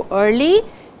not go early,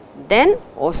 then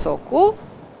osoku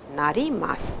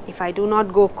narimasu. If I do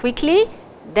not go quickly,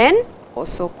 then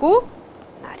osoku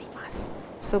narimasu.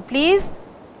 So, please,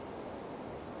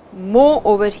 mo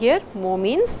over here, mo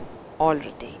means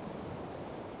already.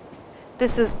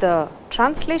 This is the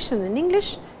translation in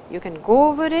English. You can go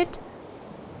over it.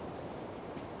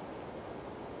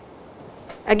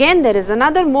 Again, there is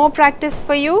another mo practice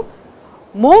for you.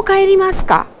 Mou kaerimasu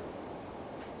ka?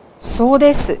 Sou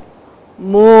desu.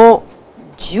 Mou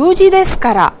 10 時です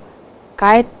から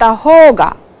帰った方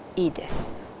がいいです。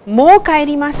もう帰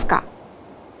りますか?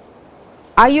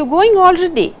 Are you going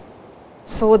already?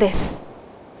 そうです。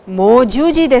もう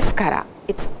10時ですから。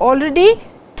It's already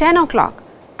 10 o'clock.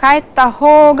 帰った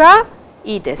方が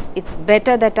いいです。It's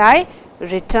better that I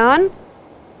return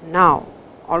now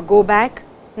or go back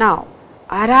now.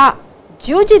 あら、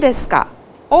10時ですか?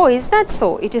 Oh, is that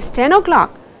so? It is 10 o'clock.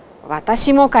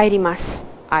 私も帰ります。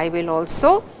I will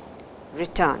also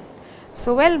return.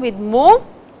 So, well, with mo,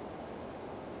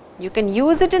 you can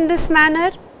use it in this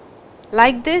manner,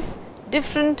 like this,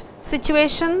 different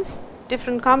situations,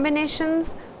 different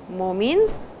combinations. Mo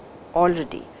means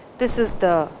already. This is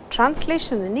the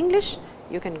translation in English.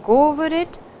 You can go over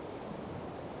it.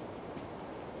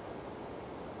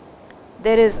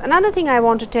 There is another thing I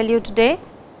want to tell you today.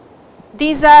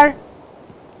 These are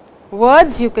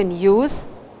words you can use,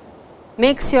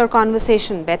 makes your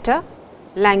conversation better,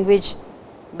 language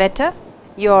better,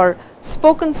 your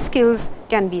spoken skills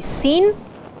can be seen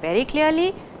very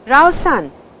clearly.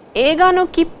 Rao-san, eiga no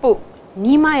kippu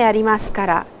 2枚ありますか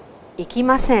ら行き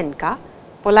ませんか?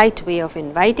 Polite way of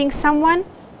inviting someone.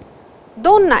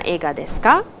 どんな映画です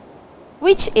か?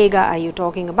 Which 映画 are you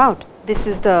talking about? This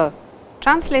is the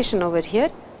translation over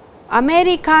here. アメ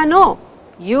リカの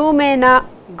有名な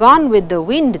Gone with the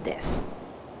Wind です。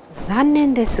残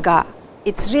念ですが、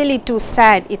It's really too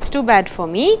sad, it's too bad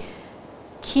for me.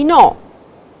 昨日、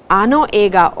あの映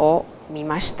画を見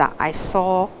ました。I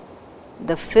saw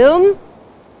the film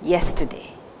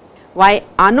yesterday. Why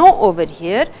あの over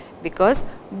here? Because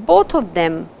both of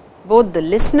them, both the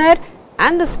listener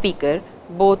and the speaker,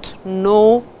 both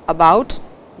know about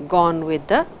Gone with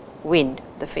the Wind,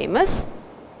 the famous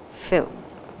film.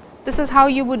 This is how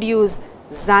you would use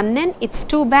zannen. It's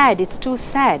too bad, it's too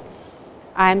sad.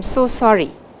 I am so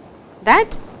sorry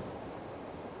that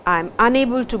I am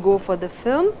unable to go for the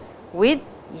film with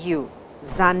you.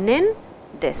 Zannen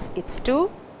desu. It's too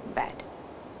bad.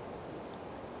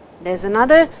 There is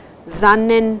another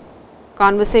zannen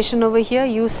conversation over here,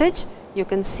 usage. You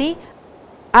can see.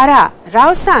 Ara,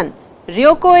 Rao-san,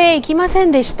 ryoko e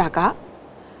ikimasen deshita ka?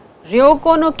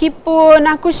 Ryoko no kippu o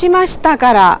nakushimashita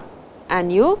kara.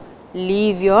 And you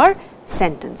leave your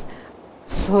sentence.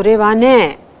 Sore wa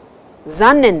ne,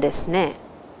 zannen desu ne.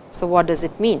 So, what does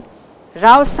it mean?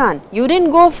 Rao-san, you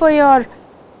didn't go for your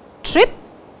trip?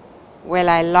 Well,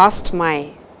 I lost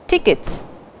my tickets.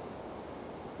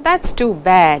 That's too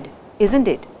bad, isn't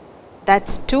it?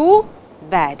 That's too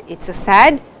bad. It's a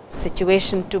sad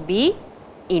situation to be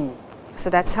in. So,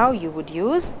 that's how you would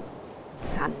use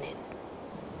zannen.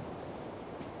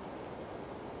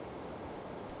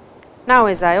 Now,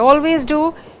 as I always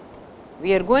do,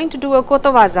 we are going to do a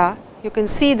kotowaza. You can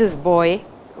see this boy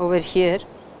over here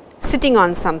sitting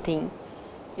on something.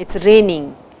 It's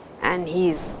raining and he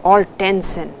is all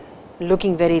tense and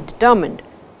looking very determined.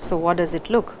 So, what does it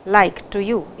look like to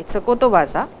you? It's a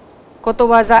kotowaza.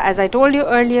 Kotowaza, as I told you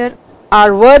earlier,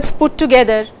 are words put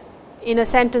together in a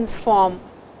sentence form,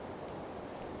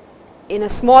 in a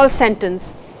small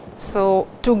sentence. So,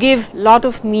 to give lot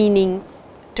of meaning,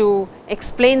 to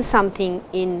explain something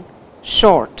in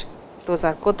short. Those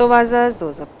are kotowazas,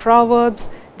 those are proverbs.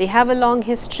 They have a long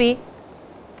history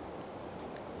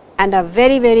and are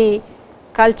very, very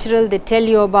cultural. They tell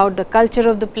you about the culture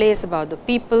of the place, about the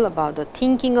people, about the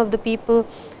thinking of the people.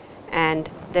 And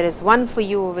there is one for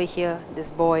you over here, this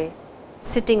boy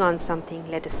sitting on something.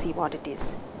 Let us see what it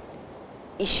is.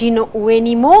 Ishi no ue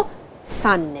ni mo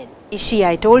sannen. Ishi,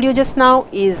 I told you just now,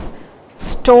 is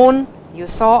stone. You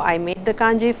saw I made the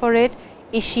kanji for it.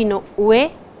 Ishi no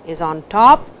ue is on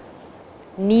top.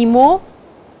 Nimo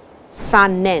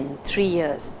sannen, 3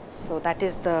 years. So, that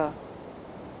is the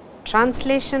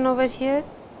translation over here.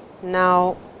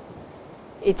 Now,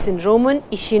 it is in Roman,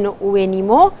 ishi no ue ni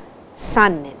mo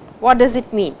sannen. What does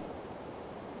it mean?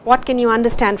 What can you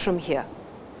understand from here?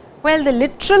 Well, the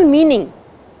literal meaning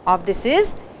of this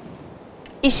is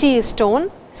ishi is stone,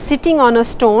 sitting on a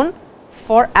stone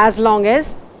for as long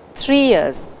as 3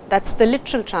 years. That is the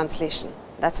literal translation.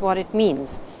 That is what it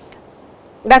means.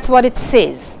 That is what it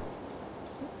says.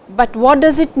 But what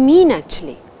does it mean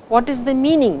actually? What is the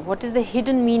meaning? What is the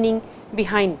hidden meaning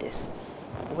behind this?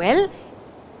 Well,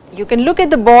 you can look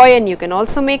at the boy and you can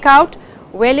also make out,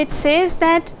 well, it says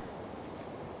that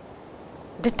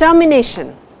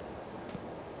determination,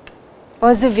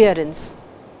 perseverance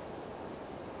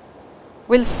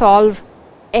will solve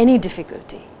any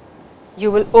difficulty.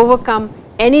 You will overcome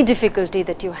any difficulty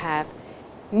that you have,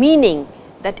 meaning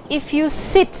that if you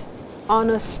sit on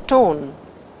a stone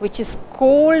which is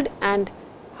cold and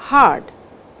hard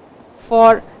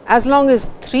for as long as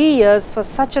 3 years, for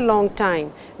such a long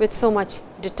time with so much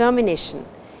determination,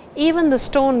 even the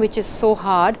stone which is so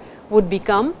hard would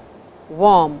become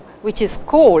warm, which is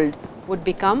cold would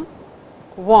become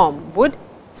warm, would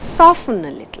soften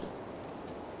a little.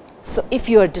 So, if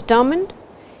you are determined,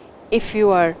 if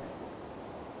you are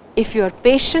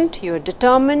patient, you are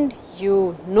determined,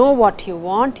 you know what you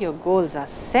want, your goals are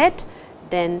set,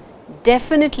 then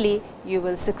definitely you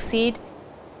will succeed,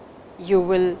 you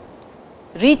will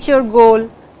reach your goal,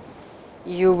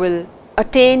 you will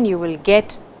attain, you will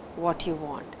get what you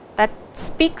want. That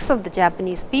speaks of the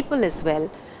Japanese people as well,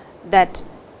 that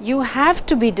you have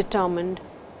to be determined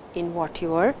in what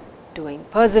you are doing.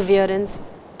 Perseverance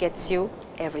gets you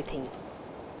everything.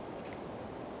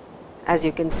 As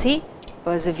you can see,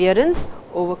 perseverance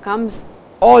overcomes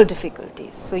all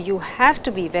difficulties. So, you have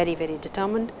to be very, very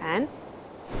determined and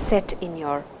set in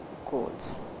your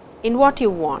goals, in what you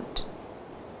want.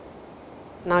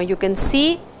 Now, you can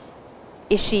see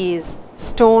ishi is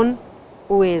stone,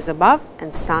 ue is above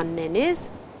and sannen is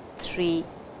 3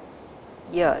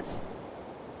 years.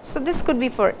 So, this could be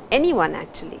for anyone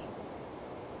actually,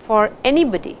 for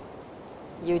anybody.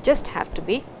 You just have to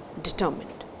be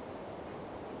determined,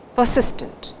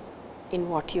 persistent in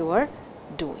what you are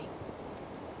doing,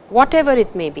 whatever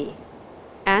it may be,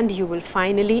 and you will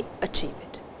finally achieve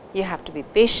it. You have to be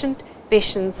patient.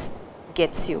 Patience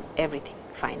gets you everything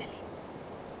finally.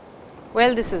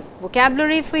 Well, this is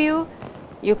vocabulary for you.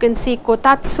 You can see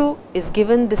kotatsu is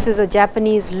given. This is a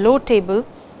Japanese low table,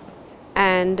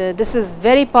 and this is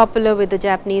very popular with the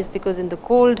Japanese because in the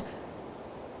cold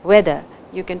weather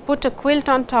you can put a quilt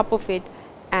on top of it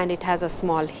and it has a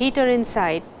small heater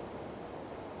inside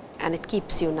and it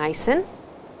keeps you nice and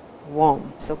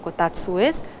warm. So, kotatsu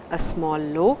is a small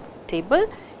low table.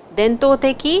 Dento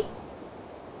teki,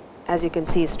 as you can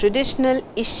see, is traditional.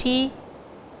 Ishi,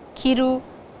 kiru,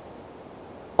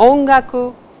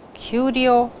 ongaku,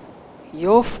 kyuryo,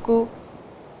 yofuku,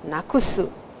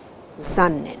 nakusu,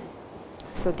 zannen.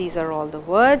 So, these are all the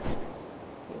words.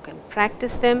 You can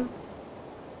practice them.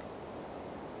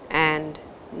 And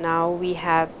now we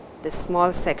have this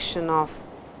small section of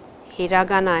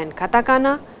hiragana and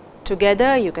katakana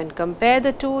together. You can compare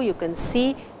the two. You can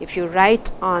see if you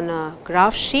write on a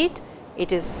graph sheet,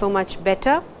 it is so much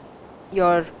better.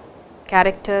 Your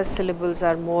characters, syllables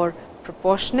are more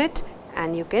proportionate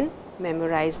and you can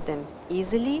memorize them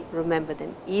easily, remember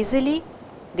them easily.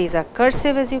 These are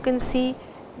cursive, as you can see.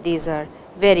 These are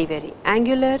very, very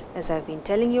angular, as I have been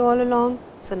telling you all along.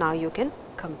 So, now you can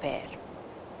compare.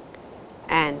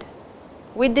 And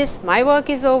with this, my work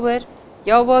is over.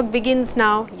 Your work begins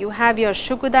now. You have your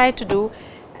shukudai to do,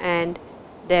 and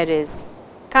there is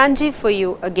kanji for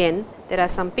you again. There are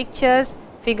some pictures,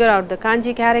 figure out the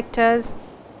kanji characters,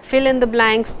 fill in the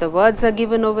blanks, the words are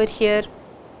given over here,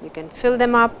 you can fill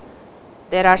them up.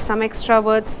 There are some extra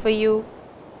words for you,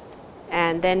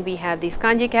 and then we have these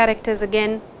kanji characters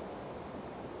again,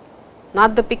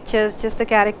 not the pictures, just the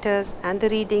characters and the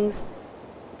readings.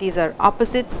 These are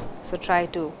opposites, so try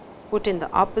to put in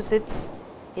the opposites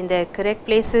in their correct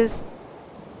places.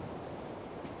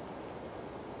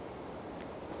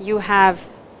 You have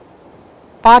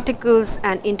particles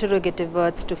and interrogative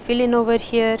words to fill in over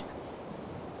here,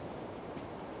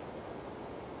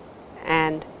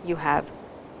 and you have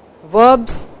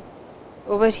verbs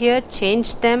over here,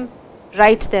 change them,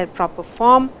 write their proper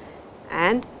form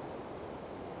and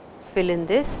fill in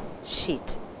this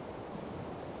sheet.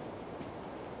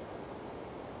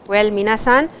 Well, 皆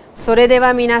さん、それで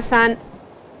は皆さん、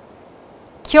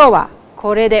今日は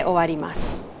これで終わりま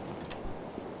す。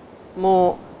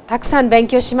もうたくさん勉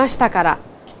強しましたから、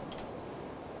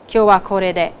今日はこ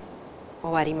れで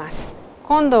終わります。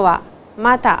今度は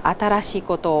また新しい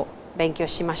ことを勉強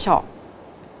しましょ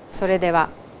う。それでは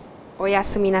おや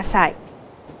すみなさい。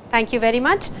Thank you very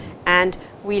much, and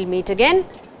we'll meet again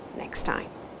next time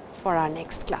for our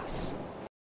next class.